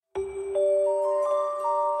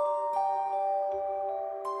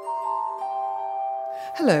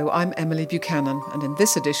Hello, I'm Emily Buchanan, and in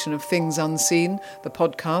this edition of Things Unseen, the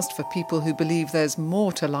podcast for people who believe there's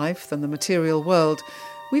more to life than the material world,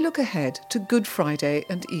 we look ahead to Good Friday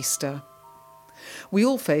and Easter. We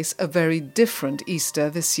all face a very different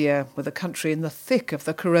Easter this year, with the country in the thick of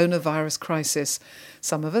the coronavirus crisis.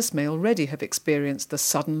 Some of us may already have experienced the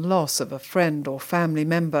sudden loss of a friend or family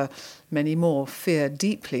member. Many more fear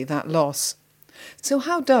deeply that loss. So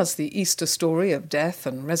how does the Easter story of death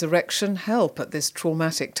and resurrection help at this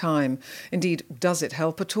traumatic time? Indeed, does it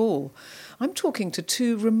help at all? I'm talking to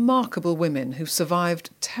two remarkable women who've survived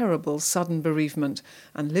terrible sudden bereavement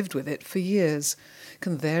and lived with it for years.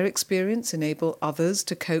 Can their experience enable others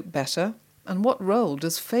to cope better? And what role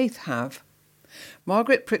does faith have?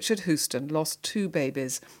 Margaret Pritchard Houston lost two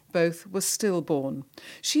babies. Both were stillborn.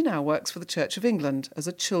 She now works for the Church of England as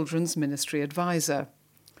a children's ministry advisor.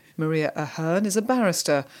 Maria Ahern is a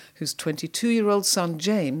barrister whose 22-year-old son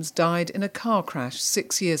James died in a car crash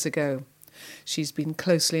 6 years ago. She's been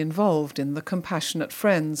closely involved in the Compassionate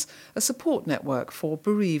Friends, a support network for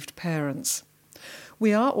bereaved parents.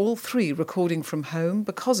 We are all three recording from home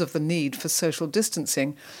because of the need for social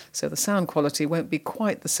distancing, so the sound quality won't be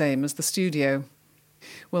quite the same as the studio.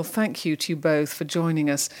 Well, thank you to you both for joining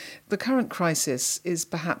us. The current crisis is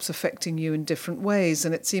perhaps affecting you in different ways,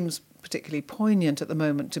 and it seems particularly poignant at the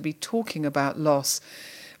moment to be talking about loss.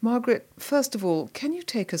 Margaret, first of all, can you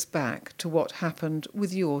take us back to what happened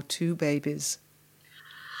with your two babies?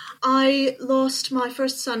 I lost my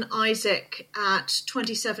first son, Isaac, at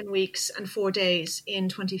 27 weeks and 4 days in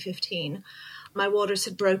 2015. My waters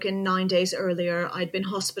had broken 9 days earlier. I'd been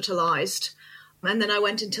hospitalised. And then I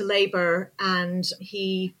went into labour and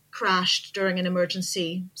he crashed during an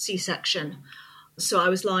emergency C-section. So I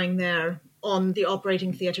was lying there on the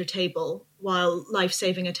operating theatre table while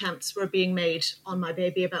life-saving attempts were being made on my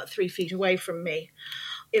baby about 3 feet away from me.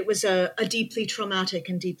 It was a deeply traumatic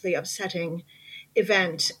and deeply upsetting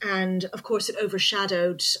event. And of course, it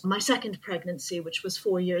overshadowed my second pregnancy, which was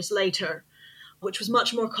 4 years later, which was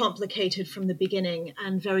much more complicated from the beginning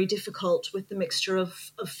and very difficult with the mixture of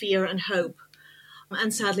fear and hope.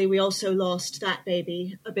 And sadly, we also lost that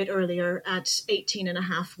baby a bit earlier at 18 and a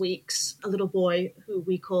half weeks, a little boy who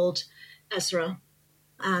we called Ezra.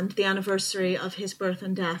 And the anniversary of his birth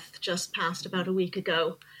and death just passed about a week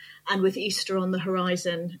ago. And with Easter on the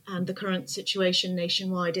horizon and the current situation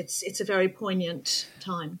nationwide, it's a very poignant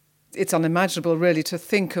time. It's unimaginable, really, to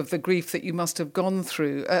think of the grief that you must have gone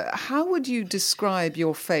through. How would you describe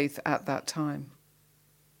your faith at that time?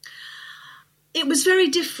 It was very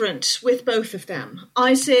different with both of them.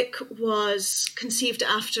 Isaac was conceived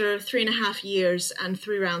after 3.5 years and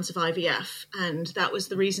 3 rounds of IVF, and that was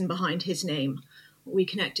the reason behind his name. We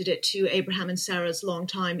connected it to Abraham and Sarah's long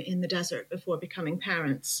time in the desert before becoming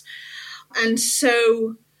parents. And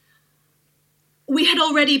so we had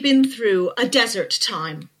already been through a desert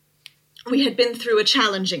time. We had been through a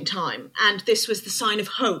challenging time, and this was the sign of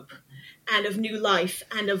hope and of new life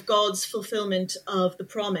and of God's fulfillment of the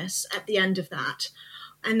promise at the end of that.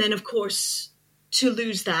 And then, of course, to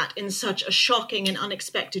lose that in such a shocking and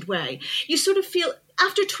unexpected way. You sort of feel,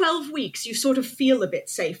 after 12 weeks, you sort of feel a bit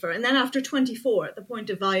safer. And then after 24, at the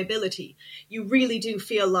point of viability, you really do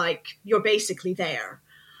feel like you're basically there.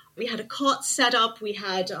 We had a cot set up. We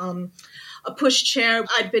had a pushchair.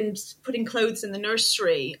 I'd been putting clothes in the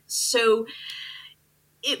nursery. So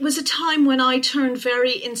it was a time when I turned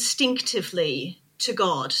very instinctively to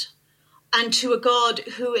God, and to a God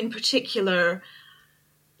who in particular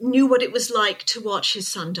knew what it was like to watch his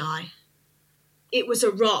son die. It was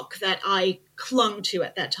a rock that I clung to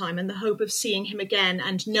at that time, and the hope of seeing him again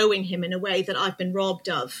and knowing him in a way that I've been robbed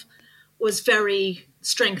of was very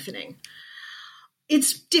strengthening.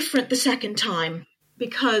 It's different the second time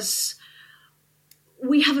because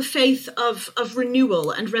we have a faith of renewal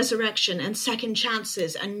and resurrection and second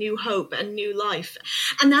chances and new hope and new life.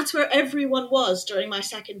 And that's where everyone was during my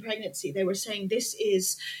second pregnancy. They were saying, this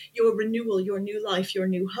is your renewal, your new life, your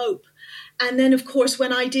new hope. And then, of course,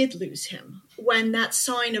 when I did lose him, when that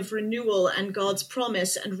sign of renewal and God's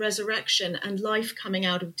promise and resurrection and life coming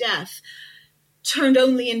out of death turned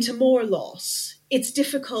only into more loss, it's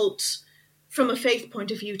difficult from a faith point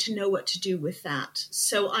of view to know what to do with that.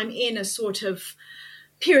 So I'm in a sort of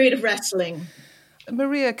period of wrestling.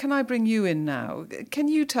 Maria, can I bring you in now? Can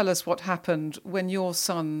you tell us what happened when your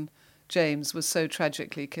son, James, was so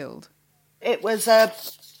tragically killed? It was a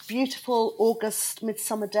beautiful August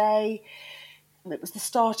midsummer day. It was the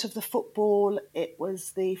start of the football. It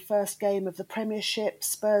was the first game of the Premiership.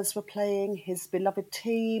 Spurs were playing, his beloved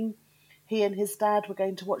team. He and his dad were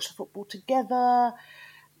going to watch the football together.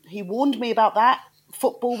 He warned me about that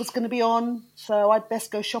football was going to be on, so I'd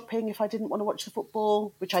best go shopping if I didn't want to watch the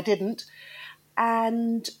football, which I didn't.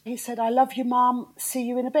 And he said, "I love you, Mum, see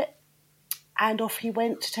you in a bit." And off he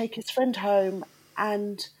went to take his friend home,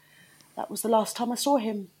 and that was the last time I saw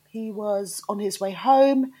him. He was on his way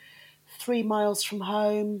home, 3 miles from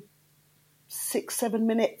home, 6-7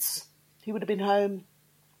 minutes he would have been home,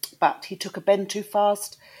 but he took a bend too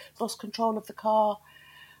fast, lost control of the car,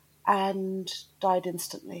 and died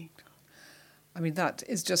instantly. I mean, that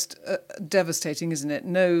is just devastating, isn't it?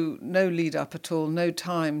 No lead up at all, no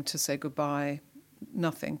time to say goodbye,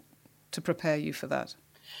 nothing to prepare you for that.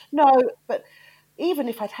 No, but even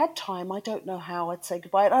if I'd had time, I don't know how I'd say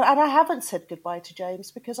goodbye. And I haven't said goodbye to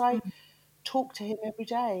James because I talk to him every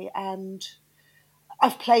day, and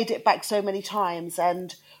I've played it back so many times.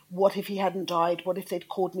 And what if he hadn't died? What if they'd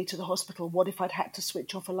called me to the hospital? What if I'd had to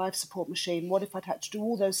switch off a life support machine? What if I'd had to do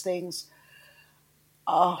all those things?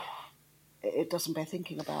 It doesn't bear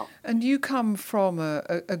thinking about. And you come from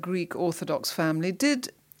a Greek Orthodox family.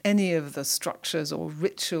 Did any of the structures or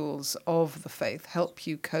rituals of the faith help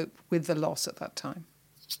you cope with the loss at that time?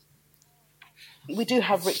 We do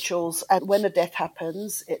have rituals, and when a death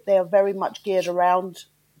happens, they are very much geared around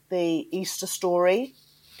the Easter story.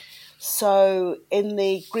 So in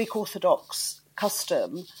the Greek Orthodox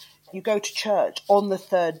custom, you go to church on the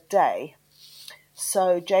third day.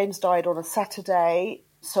 So James died on a Saturday.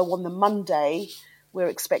 So on the Monday, we're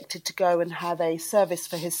expected to go and have a service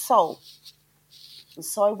for his soul. And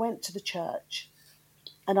so I went to the church,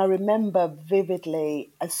 and I remember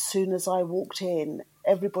vividly, as soon as I walked in,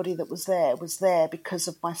 everybody that was there because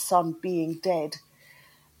of my son being dead.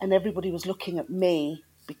 And everybody was looking at me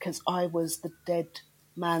because I was the dead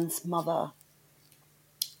man's mother.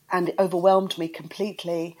 And it overwhelmed me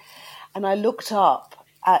completely. And I looked up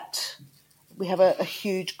at... We have a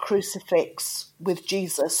huge crucifix with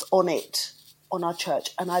Jesus on it on our church.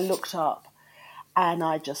 And I looked up and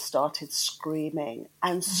I just started screaming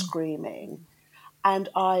and screaming. And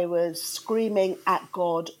I was screaming at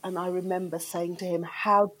God. And I remember saying to him,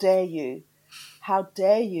 how dare you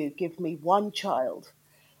give me one child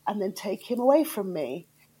and then take him away from me?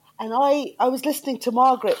 And I was listening to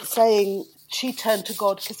Margaret saying she turned to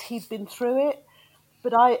God because he'd been through it.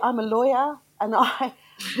 But I'm a lawyer, and I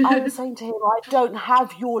was saying to him, I don't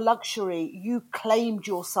have your luxury. You claimed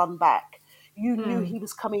your son back. You knew he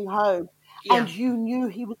was coming home, and you knew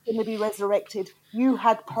he was going to be resurrected. You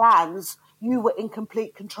had plans. You were in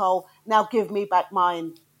complete control. Now give me back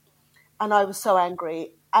mine. And I was so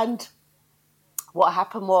angry. And what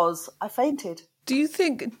happened was I fainted. Do you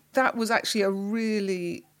think that was actually a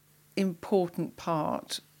really important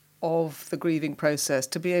part of the grieving process,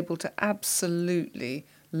 to be able to absolutely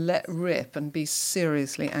let rip and be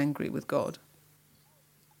seriously angry with God?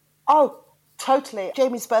 Oh, totally.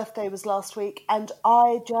 Jamie's birthday was last week, and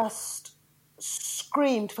I just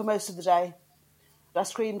screamed for most of the day. I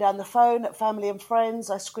screamed down the phone at family and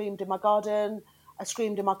friends. I screamed in my garden. I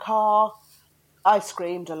screamed in my car. I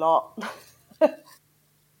screamed a lot.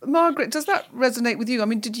 Margaret, does that resonate with you? I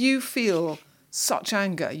mean, did you feel such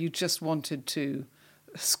anger you just wanted to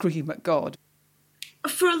scream at God?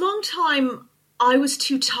 For a long time, I was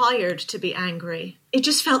too tired to be angry. It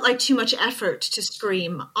just felt like too much effort to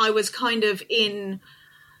scream. I was kind of in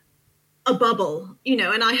a bubble,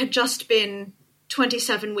 and I had just been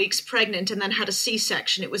 27 weeks pregnant and then had a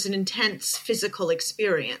C-section. It was an intense physical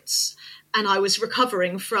experience. And I was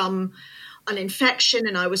recovering from an infection,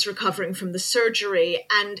 and I was recovering from the surgery,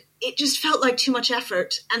 and it just felt like too much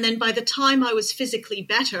effort. And then by the time I was physically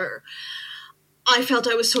better, I felt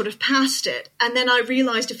I was sort of past it. And then I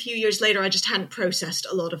realized a few years later I just hadn't processed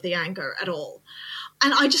a lot of the anger at all.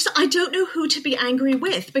 And I don't know who to be angry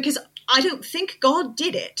with, because I don't think God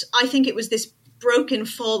did it. I think it was this broken,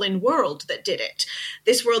 fallen world that did it.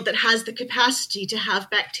 This world that has the capacity to have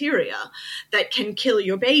bacteria that can kill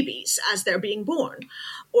your babies as they're being born.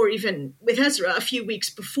 Or even with Ezra, a few weeks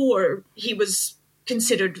before he was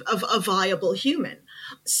considered a viable human.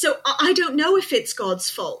 So I don't know if it's God's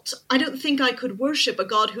fault. I don't think I could worship a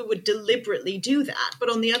God who would deliberately do that. But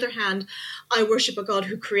on the other hand, I worship a God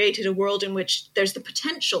who created a world in which there's the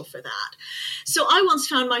potential for that. So I once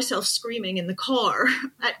found myself screaming in the car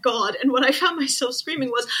at God. And what I found myself screaming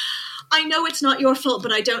was, I know it's not your fault,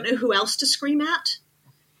 but I don't know who else to scream at.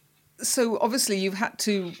 So obviously you've had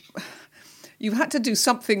to do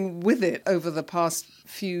something with it over the past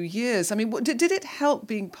few years. I mean, did it help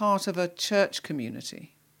being part of a church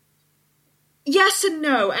community? Yes and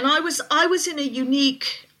no. And I was in a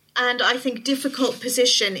unique and I think difficult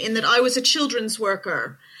position in that I was a children's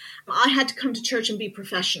worker. I had to come to church and be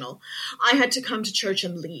professional. I had to come to church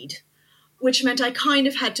and lead. which meant I kind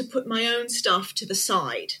of had to put my own stuff to the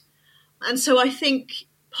side. And so I think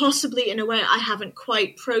possibly in a way I haven't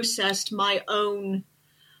quite processed my own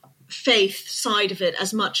faith side of it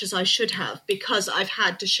as much as I should have, because I've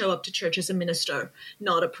had to show up to church as a minister,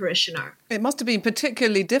 not a parishioner. It must have been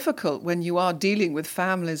particularly difficult when you are dealing with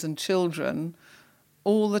families and children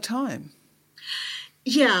all the time.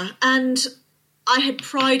 Yeah, and I had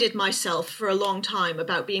prided myself for a long time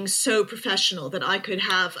about being so professional that I could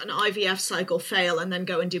have an IVF cycle fail and then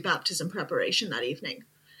go and do baptism preparation that evening.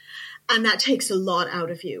 And that takes a lot out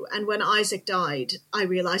of you. And when Isaac died, I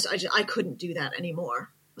realized I couldn't do that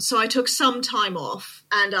anymore. So I took some time off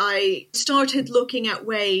and I started looking at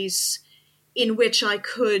ways in which I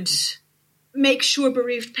could make sure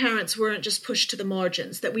bereaved parents weren't just pushed to the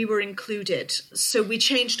margins, that we were included. So we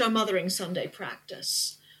changed our Mothering Sunday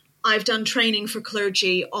practice. I've done training for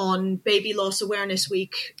clergy on Baby Loss Awareness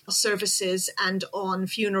Week services and on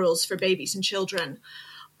funerals for babies and children.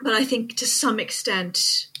 But I think to some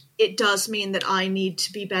extent, it does mean that I need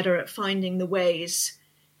to be better at finding the ways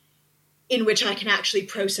in which I can actually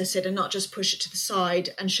process it and not just push it to the side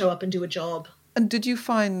and show up and do a job. And did you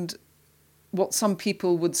find what some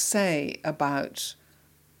people would say about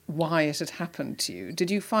why it had happened to you?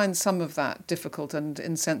 Did you find some of that difficult and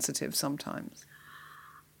insensitive sometimes?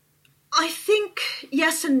 I think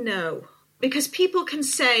yes and no, because people can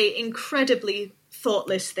say incredibly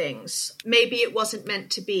thoughtless things. Maybe it wasn't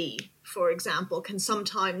meant to be, for example, can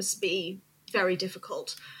sometimes be very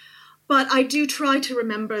difficult. But I do try to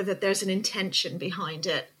remember that there's an intention behind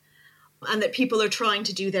it and that people are trying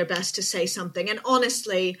to do their best to say something. And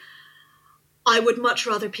honestly, I would much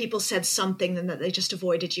rather people said something than that they just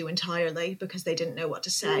avoided you entirely because they didn't know what to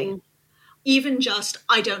say. Even just,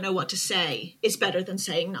 I don't know what to say, is better than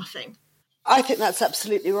saying nothing. I think that's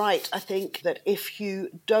absolutely right. I think that if you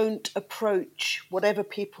don't approach whatever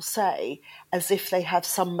people say as if they have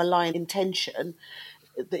some malign intention,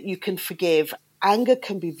 that you can forgive. Anger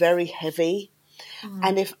can be very heavy.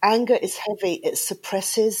 And if anger is heavy, it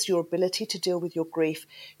suppresses your ability to deal with your grief.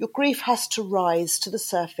 Your grief has to rise to the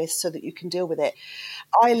surface so that you can deal with it.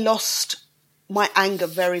 I lost my anger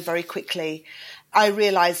very, very quickly. I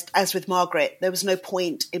realised, as with Margaret, there was no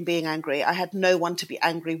point in being angry. I had no one to be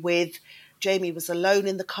angry with. Jamie was alone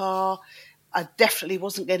in the car. I definitely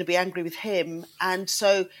wasn't going to be angry with him. And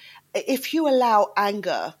so if you allow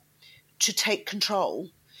anger to take control,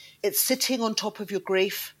 it's sitting on top of your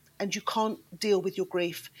grief and you can't deal with your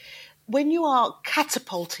grief. When you are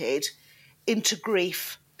catapulted into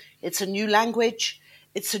grief, it's a new language,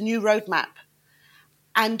 it's a new roadmap.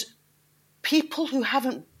 And people who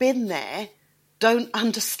haven't been there don't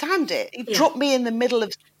understand it. You drop me in the middle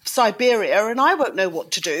of Siberia and I won't know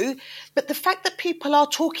what to do. But the fact that people are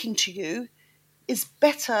talking to you is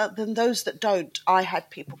better than those that don't. I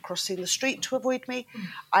had people crossing the street to avoid me.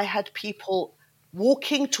 I had people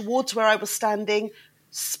walking towards where I was standing,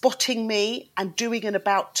 spotting me and doing an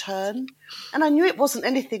about turn. And I knew it wasn't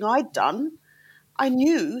anything I'd done. I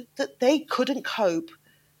knew that they couldn't cope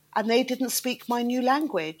and they didn't speak my new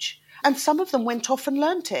language. And some of them went off and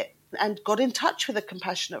learnt it and got in touch with the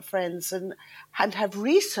compassionate friends and have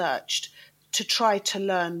researched to try to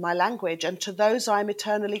learn my language. And to those, I'm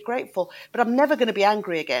eternally grateful. But I'm never going to be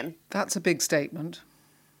angry again. That's a big statement.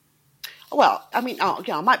 Well, I mean,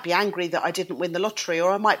 I might be angry that I didn't win the lottery,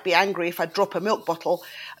 or I might be angry if I drop a milk bottle,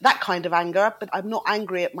 that kind of anger, but I'm not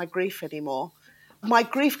angry at my grief anymore. My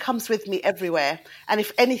grief comes with me everywhere, and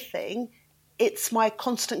if anything, it's my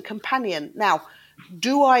constant companion. Now,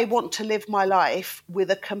 do I want to live my life with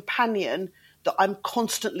a companion that I'm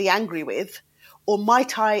constantly angry with, or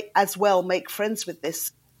might I as well make friends with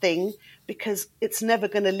this thing because it's never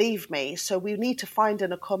going to leave me? So we need to find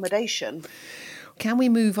an accommodation. Can we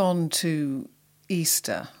move on to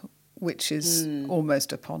Easter, which is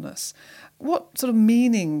almost upon us? What sort of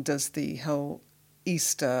meaning does the whole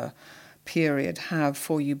Easter period have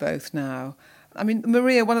for you both now? I mean,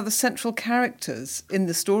 Maria, one of the central characters in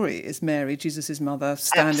the story is Mary, Jesus' mother,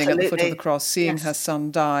 standing at the foot of the cross, seeing her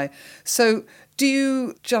son die. So do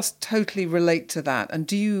you just totally relate to that? And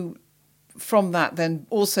do you, from that, then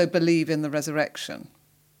also believe in the resurrection?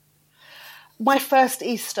 My first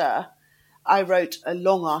Easter, I wrote a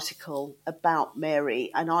long article about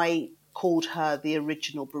Mary and I called her the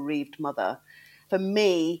original bereaved mother. For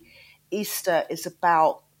me, Easter is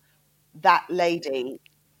about that lady,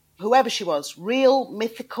 whoever she was, real,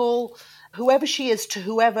 mythical, whoever she is to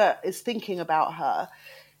whoever is thinking about her.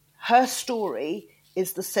 Her story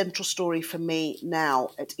is the central story for me now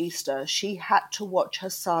at Easter. She had to watch her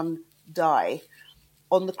son die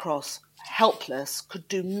on the cross, helpless, could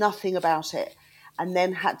do nothing about it. and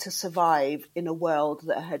then had to survive in a world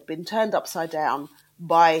that had been turned upside down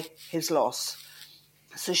by his loss.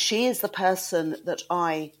 So she is the person that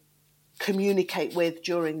I communicate with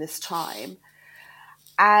during this time.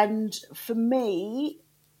 And for me,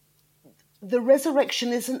 the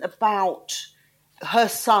resurrection isn't about her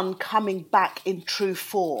son coming back in true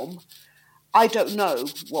form. I don't know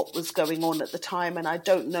what was going on at the time, and I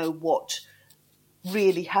don't know what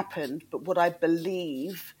really happened. But what I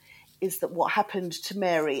believe is that what happened to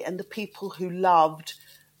Mary and the people who loved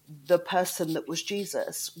the person that was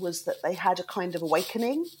Jesus was that they had a kind of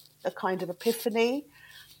awakening, a kind of epiphany,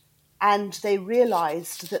 and they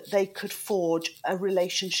realized that they could forge a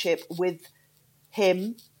relationship with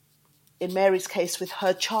him, in Mary's case with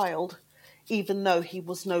her child, even though he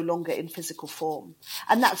was no longer in physical form.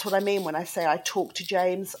 And that's what I mean when I say I talk to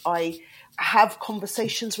James, I have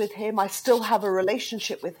conversations with him, I still have a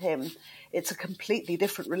relationship with him. It's a completely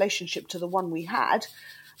different relationship to the one we had.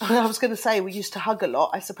 I was going to say we used to hug a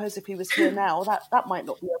lot. I suppose if he was here now, that might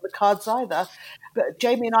not be on the cards either. But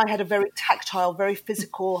Jamie and I had a very tactile, very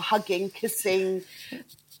physical, hugging, kissing,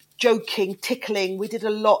 joking, tickling. We did a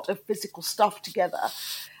lot of physical stuff together.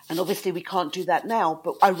 And obviously we can't do that now.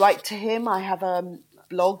 But I write to him. I have a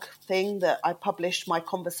blog thing that I published my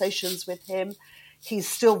conversations with him. He's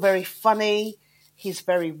still very funny. He's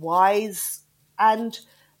very wise. And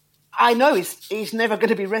I know he's never going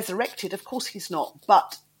to be resurrected. Of course he's not.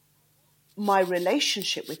 But my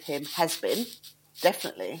relationship with him has been,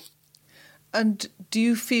 definitely. And do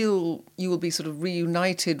you feel you will be sort of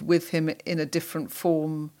reunited with him in a different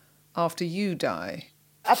form after you die?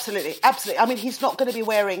 Absolutely, absolutely. I mean, he's not going to be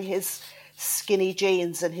wearing his skinny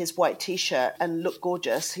jeans and his white T-shirt and look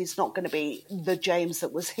gorgeous. He's not going to be the James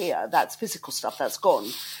that was here. That's physical stuff, that's gone.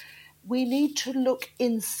 We need to look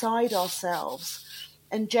inside ourselves.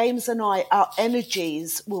 And James and I, our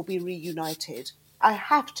energies will be reunited. I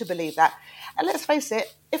have to believe that. And let's face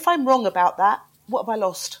it, if I'm wrong about that, what have I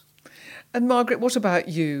lost? And Margaret, what about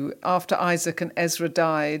you? After Isaac and Ezra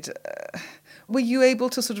died, were you able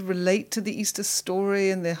to sort of relate to the Easter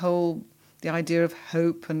story and the idea of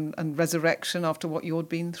hope and resurrection after what you'd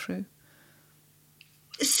been through?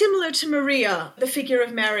 Similar to Maria, the figure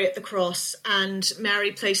of Mary at the cross and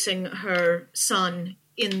Mary placing her son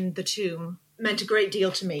in the tomb meant a great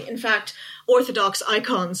deal to me. In fact, Orthodox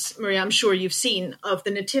icons, Maria, I'm sure you've seen, of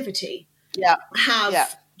the Nativity,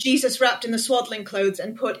 have Jesus wrapped in the swaddling clothes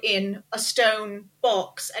and put in a stone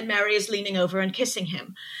box, and Mary is leaning over and kissing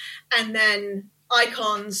him. And then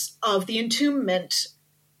icons of the entombment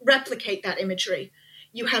replicate that imagery.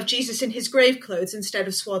 You have Jesus in his grave clothes instead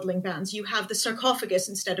of swaddling bands. You have the sarcophagus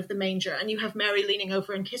instead of the manger, and you have Mary leaning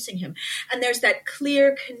over and kissing him. And there's that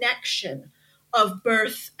clear connection of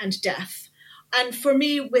birth and death. And for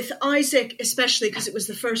me, with Isaac, especially because it was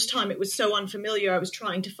the first time, it was so unfamiliar, I was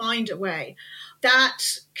trying to find a way. That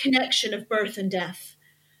connection of birth and death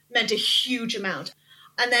meant a huge amount.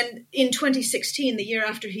 And then in 2016, the year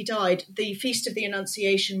after he died, the Feast of the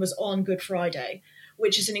Annunciation was on Good Friday,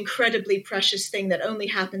 which is an incredibly precious thing that only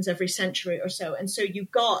happens every century or so. And so you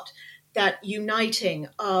got that uniting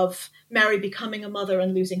of Mary becoming a mother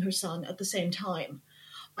and losing her son at the same time.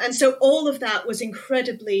 And so all of that was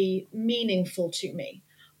incredibly meaningful to me.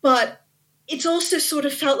 But it's also sort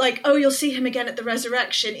of felt like, oh, you'll see him again at the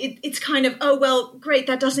resurrection. It's kind of, oh, well, great,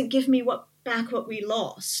 that doesn't give me back what we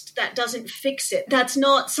lost. That doesn't fix it. That's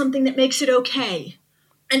not something that makes it okay.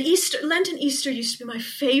 And Lent and Easter used to be my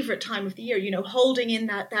favorite time of the year, holding in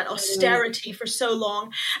that austerity for so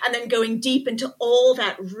long and then going deep into all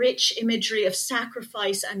that rich imagery of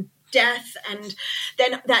sacrifice and death, and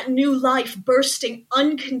then that new life bursting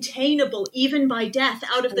uncontainable even by death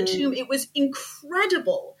out of the tomb. It was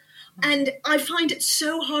incredible. And I find it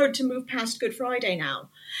so hard to move past Good Friday now.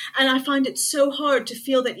 And I find it so hard to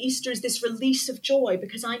feel that Easter is this release of joy,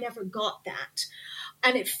 because I never got that.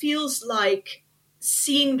 And it feels like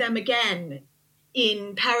seeing them again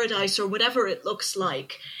in paradise or whatever it looks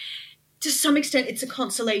like, to some extent, it's a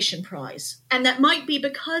consolation prize. And that might be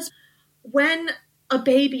because when a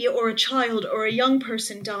baby or a child or a young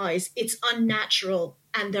person dies, it's unnatural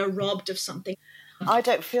and they're robbed of something. I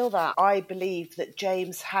don't feel that. I believe that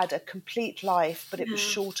James had a complete life, but it was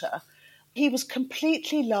shorter. He was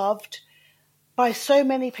completely loved by so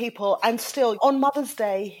many people. And still, on Mother's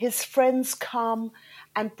Day, his friends come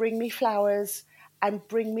and bring me flowers and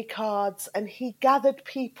bring me cards. And he gathered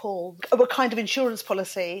people of a kind of insurance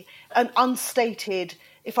policy, an unstated,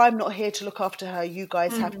 if I'm not here to look after her, you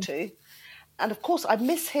guys have to. And of course, I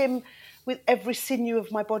miss him with every sinew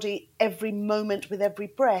of my body, every moment, with every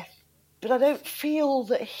breath. But I don't feel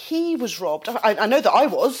that he was robbed. I know that I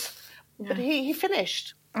was, but he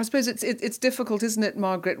finished. I suppose it's difficult, isn't it,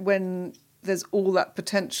 Margaret, when there's all that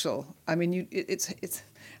potential? I mean, it's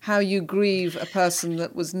how you grieve a person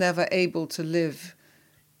that was never able to live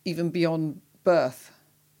even beyond birth.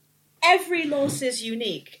 Every loss is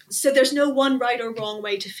unique, so there's no one right or wrong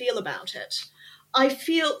way to feel about it. I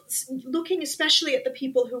feel, looking especially at the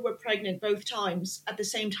people who were pregnant both times at the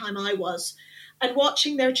same time I was, and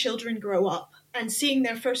watching their children grow up and seeing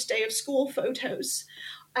their first day of school photos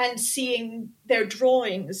and seeing their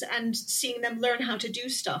drawings and seeing them learn how to do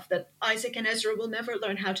stuff that Isaac and Ezra will never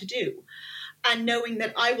learn how to do. And knowing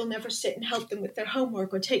that I will never sit and help them with their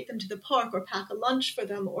homework or take them to the park or pack a lunch for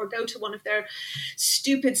them or go to one of their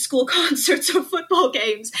stupid school concerts or football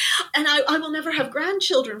games. And I will never have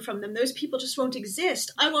grandchildren from them. Those people just won't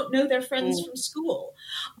exist. I won't know their friends from school.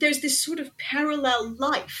 There's this sort of parallel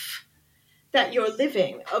life that you're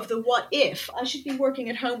living of the what if. I should be working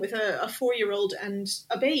at home with a 4-year-old and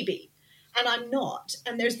a baby, and I'm not.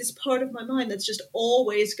 And there's this part of my mind that's just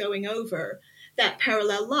always going over that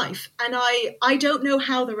parallel life. And I don't know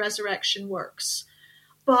how the resurrection works,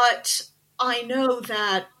 but I know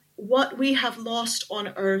that what we have lost on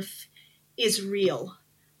earth is real,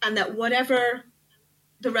 and that whatever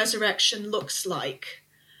the resurrection looks like,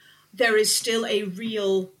 there is still a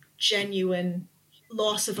real, genuine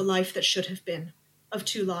loss of a life that should have been, of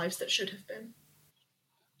 2 lives that should have been.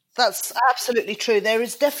 That's absolutely true. There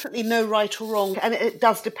is definitely no right or wrong, and it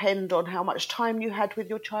does depend on how much time you had with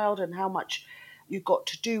your child and how much you got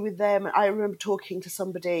to do with them. I remember talking to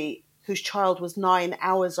somebody whose child was 9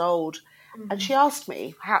 hours old, and she asked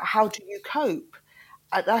me, how do you cope?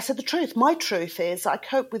 And I said, the truth, my truth is I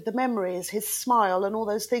cope with the memories, his smile and all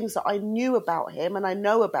those things that I knew about him and I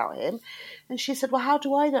know about him. And she said, well, how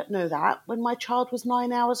do I not know that when my child was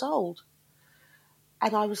 9 hours old?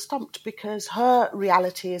 And I was stumped because her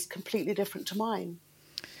reality is completely different to mine.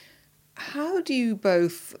 How do you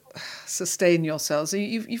both sustain yourselves?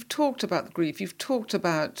 You've talked about the grief. You've talked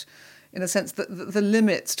about, in a sense, the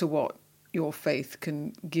limits to what your faith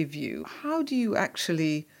can give you. How do you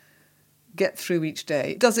actually get through each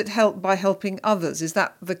day? Does it help by helping others? Is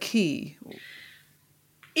that the key?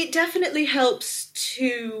 It definitely helps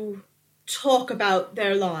to talk about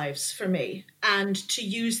their lives for me and to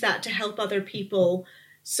use that to help other people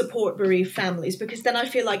support bereaved families, because then I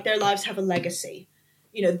feel like their lives have a legacy.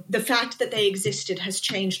 You know, the fact that they existed has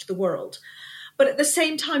changed the world. But at the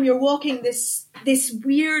same time, you're walking this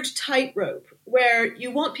weird tightrope where you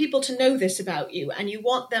want people to know this about you and you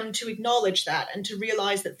want them to acknowledge that and to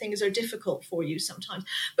realize that things are difficult for you sometimes.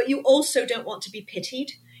 But you also don't want to be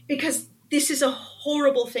pitied, because this is a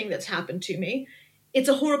horrible thing that's happened to me. It's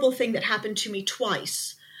a horrible thing that happened to me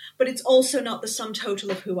twice, but it's also not the sum total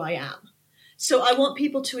of who I am. So I want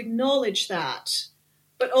people to acknowledge that,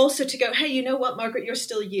 but also to go, hey, you know what, Margaret, you're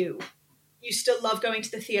still you. You still love going to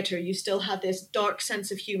the theatre. You still have this dark sense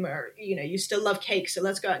of humour. You know, you still love cake, so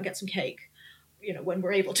let's go out and get some cake, you know, when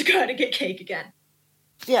we're able to go out and get cake again.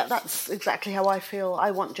 Yeah, that's exactly how I feel. I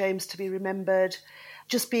want James to be remembered.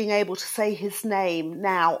 Just being able to say his name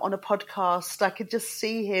now on a podcast, I could just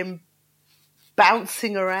see him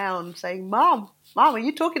bouncing around saying, Mom, are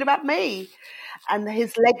you talking about me? And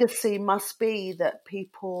his legacy must be that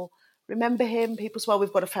people remember him. People say, well,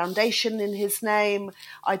 we've got a foundation in his name.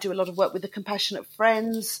 I do a lot of work with the Compassionate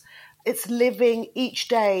Friends. It's living each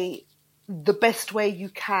day the best way you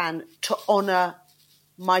can to honour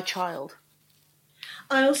my child.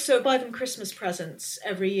 I also buy them Christmas presents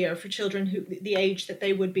every year for children who the age that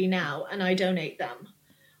they would be now, and I donate them.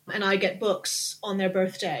 And I get books on their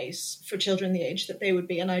birthdays for children the age that they would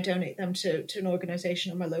be, and I donate them to an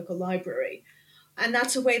organisation in my local library. And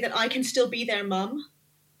that's a way that I can still be their mum.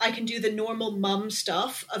 I can do the normal mum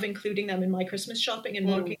stuff of including them in my Christmas shopping and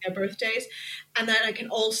marking their birthdays. And then I can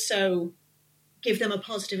also give them a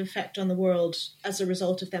positive effect on the world as a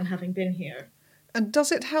result of them having been here. And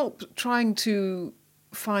does it help trying to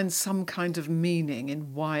find some kind of meaning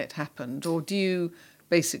in why it happened? Or do you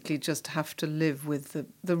basically just have to live with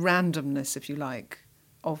the randomness, if you like,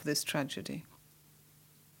 of this tragedy?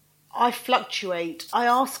 I fluctuate. I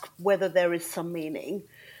ask whether there is some meaning,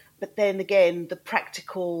 but then again, the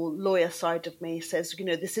practical lawyer side of me says, you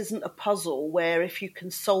know, this isn't a puzzle where if you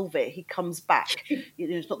can solve it, he comes back. You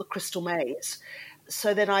know, it's not the Crystal Maze.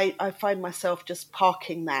 So then I find myself just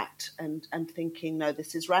parking that and thinking, no,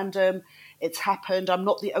 this is random. It's happened. I'm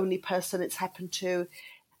not the only person it's happened to.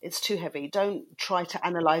 It's too heavy. Don't try to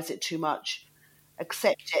analyse it too much.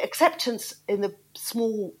 Accept it. Acceptance in the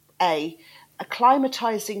small a,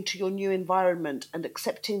 acclimatising to your new environment and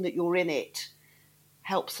accepting that you're in it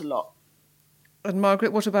helps a lot. And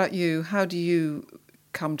Margaret, what about you? How do you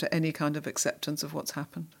come to any kind of acceptance of what's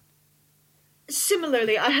happened?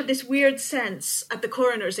 Similarly, I had this weird sense at the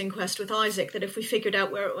coroner's inquest with Isaac that if we figured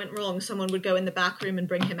out where it went wrong, someone would go in the back room and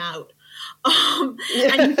bring him out.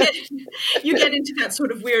 And you get into that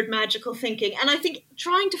sort of weird magical thinking. And I think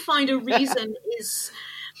trying to find a reason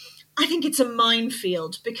I think it's a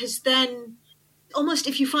minefield, because then almost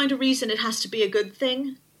if you find a reason, it has to be a good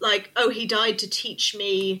thing. Like, oh, he died to teach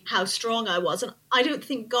me how strong I was. And I don't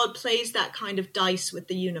think God plays that kind of dice with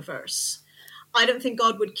the universe. I don't think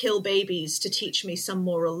God would kill babies to teach me some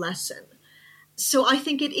moral lesson. So I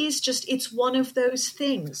think it's one of those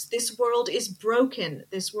things. This world is broken.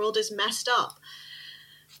 This world is messed up.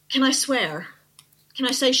 Can I swear? Can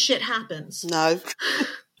I say shit happens? No.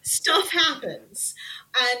 Stuff happens.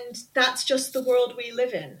 And that's just the world we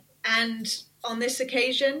live in. And on this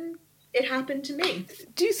occasion, it happened to me.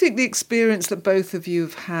 Do you think the experience that both of you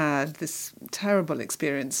have had, this terrible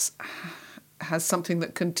experience, has something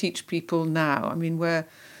that can teach people now? I mean, we're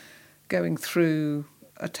going through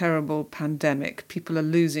a terrible pandemic. People are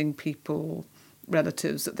losing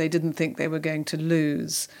relatives that they didn't think they were going to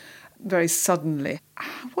lose very suddenly.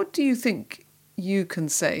 What do you think you can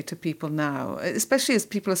say to people now, especially as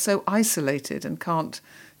people are so isolated and can't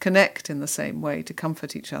connect in the same way to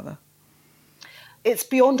comfort each other? It's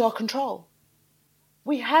beyond our control.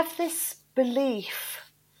 We have this belief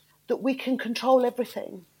that we can control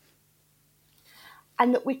everything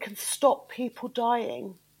and that we can stop people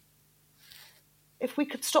dying. If we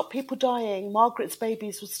could stop people dying, Margaret's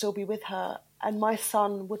babies would still be with her, and my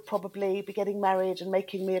son would probably be getting married and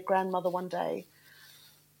making me a grandmother one day.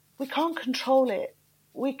 We can't control it.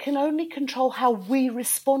 We can only control how we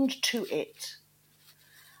respond to it.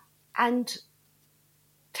 And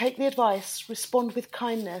take the advice, respond with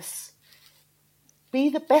kindness. Be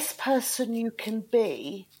the best person you can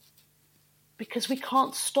be, because we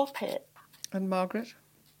can't stop it. And Margaret?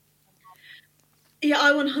 Yeah,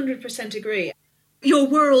 I 100% agree. Your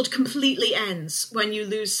world completely ends when you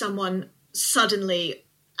lose someone suddenly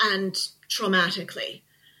and traumatically.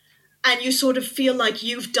 And you sort of feel like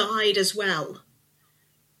you've died as well.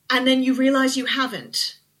 And then you realise you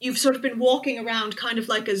haven't. You've sort of been walking around kind of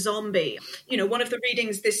like a zombie. You know, one of the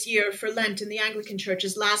readings this year for Lent in the Anglican Church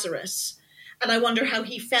is Lazarus. And I wonder how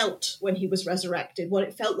he felt when he was resurrected, what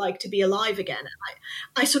it felt like to be alive again. And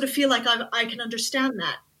I sort of feel like I can understand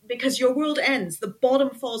that, because your world ends, the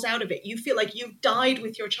bottom falls out of it. You feel like you've died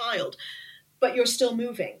with your child, but you're still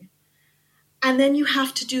moving. And then you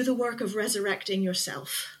have to do the work of resurrecting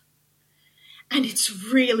yourself. And it's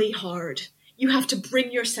really hard. You have to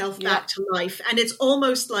bring yourself back to life. And it's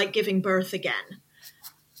almost like giving birth again.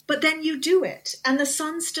 But then you do it. And the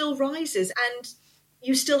sun still rises. And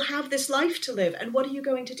you still have this life to live. And what are you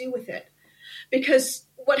going to do with it? Because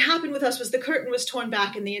what happened with us was the curtain was torn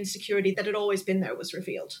back and the insecurity that had always been there was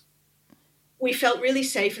revealed. We felt really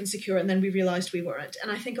safe and secure, and then we realized we weren't.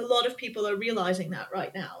 And I think a lot of people are realizing that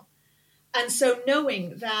right now. And so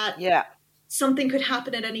knowing that something could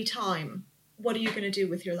happen at any time, what are you going to do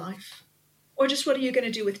with your life? Or just what are you going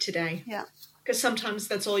to do with today? Yeah. Because sometimes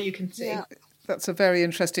that's all you can see. Yeah. That's a very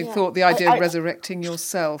interesting thought, the idea of resurrecting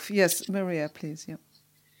yourself. Yes, Maria, please. Yeah.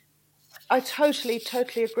 I totally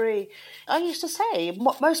agree. I used to say,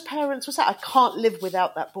 most parents would say, I can't live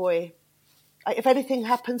without that boy. If anything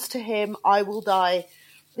happens to him, I will die.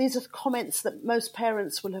 These are the comments that most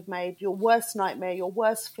parents will have made, your worst nightmare, your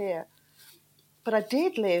worst fear. But I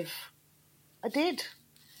did live. I did.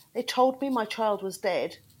 They told me my child was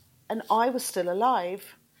dead and I was still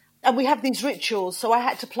alive. And we have these rituals, so I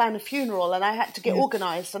had to plan a funeral and I had to get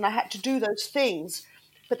organised and I had to do those things.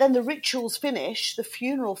 But then the rituals finish, the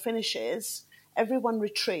funeral finishes, everyone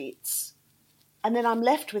retreats. And then I'm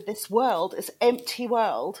left with this world, this empty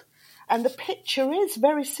world. And the picture is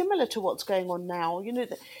very similar to what's going on now. You know,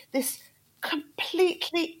 this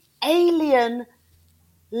completely alien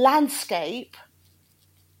landscape.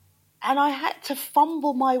 And I had to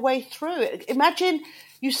fumble my way through it. Imagine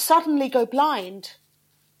you suddenly go blind.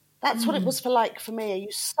 That's what it was for me.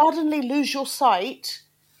 You suddenly lose your sight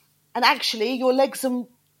and actually your legs and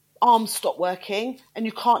arms stop working and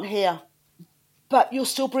you can't hear. But you're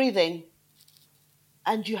still breathing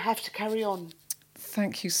and you have to carry on.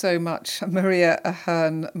 Thank you so much, Maria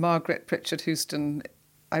Ahern, Margaret Pritchard-Houston.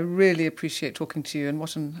 I really appreciate talking to you, and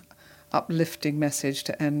what an uplifting message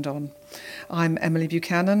to end on. I'm Emily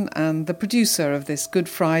Buchanan, and the producer of this Good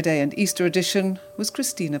Friday and Easter edition was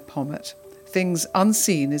Christina Pommet. Things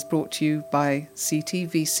Unseen is brought to you by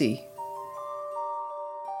CTVC.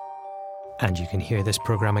 And you can hear this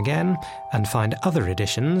programme again and find other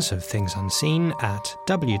editions of Things Unseen at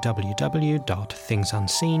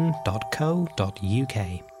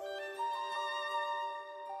www.thingsunseen.co.uk.